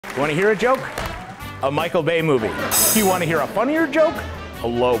You want to hear a joke? A Michael Bay movie. You want to hear a funnier joke? A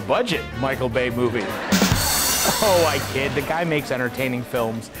low-budget Michael Bay movie. Oh, I kid. The guy makes entertaining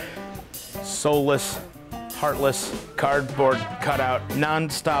films. Soulless, heartless, cardboard cutout,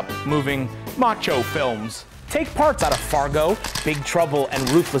 non-stop moving macho films. Take parts out of Fargo, Big Trouble, and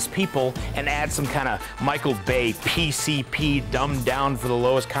Ruthless People, and add some kind of Michael Bay PCP dumbed down for the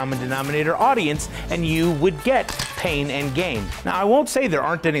lowest common denominator audience, and you would get Pain and Gain. Now, I won't say there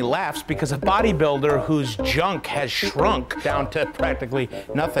aren't any laughs, because a bodybuilder whose junk has shrunk down to practically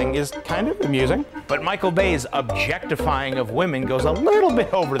nothing is kind of amusing. But Michael Bay's objectifying of women goes a little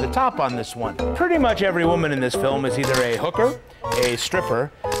bit over the top on this one. Pretty much every woman in this film is either a hooker, a stripper,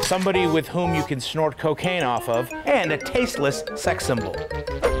 somebody with whom you can snort cocaine off of, and a tasteless sex symbol.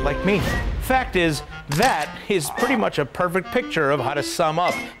 Like me. Fact is, that is pretty much a perfect picture of how to sum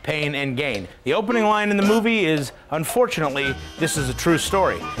up Pain and Gain. The opening line in the movie is, unfortunately, this is a true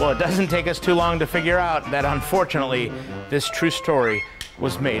story. Well, it doesn't take us too long to figure out that, unfortunately, this true story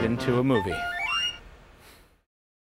was made into a movie.